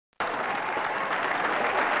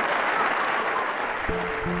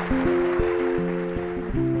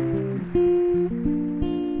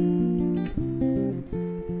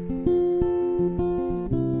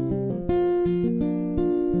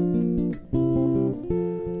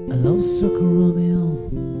Love-struck Romeo,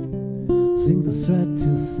 sing the thread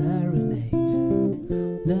to serenade.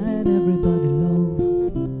 Let everybody love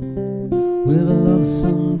with a love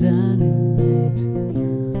song Danny made.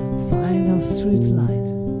 Find a street light,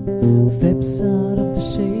 steps out of the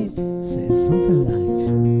shade, say something like,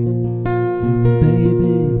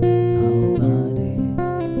 baby, how about it?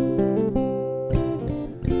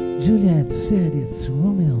 Juliet said it's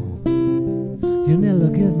Romeo, you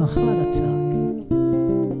nearly gave my heart attack.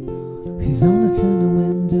 He's on the tender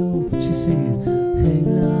window, she's singing, hey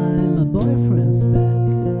lie, my boyfriend's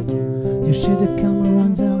back. You should have come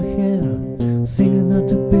around down here, singing out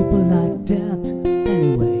to people like that.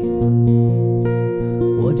 Anyway,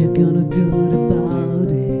 what you gonna do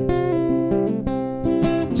about it?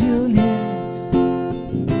 Juliet,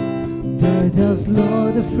 died as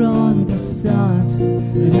Lord from the start.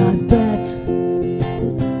 And I bet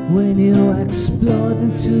when you explode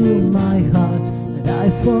into my heart, and I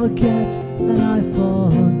forget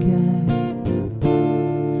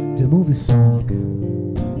the movie song.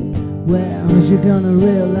 Well, you're gonna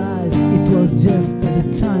realize it was just that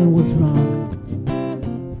the time was wrong.